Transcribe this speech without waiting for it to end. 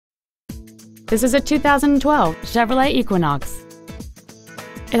This is a 2012 Chevrolet Equinox.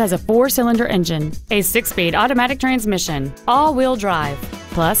 It has a 4-cylinder engine, a 6-speed automatic transmission, all-wheel drive.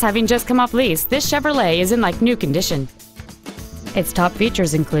 Plus, having just come off lease, this Chevrolet is in like new condition. Its top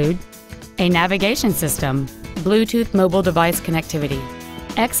features include a navigation system, Bluetooth mobile device connectivity,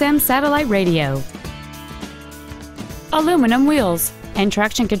 XM satellite radio, aluminum wheels, and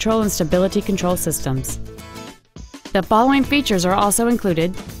traction control and stability control systems. The following features are also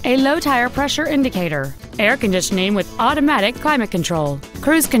included: a low tire pressure indicator, air conditioning with automatic climate control,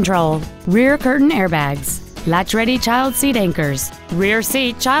 cruise control, rear curtain airbags, latch-ready child seat anchors, rear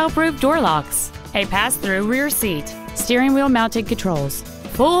seat child-proof door locks, a pass-through rear seat, steering wheel mounted controls,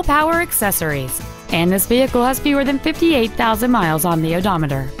 full power accessories, and this vehicle has fewer than 58,000 miles on the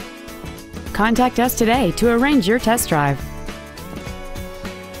odometer. Contact us today to arrange your test drive.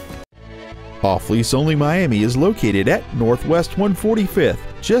 Off Lease Only Miami is located at Northwest 145th,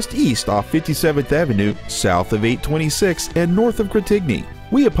 just east off 57th Avenue, south of 826, and north of Cretigny.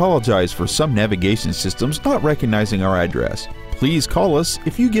 We apologize for some navigation systems not recognizing our address. Please call us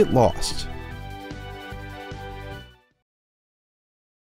if you get lost.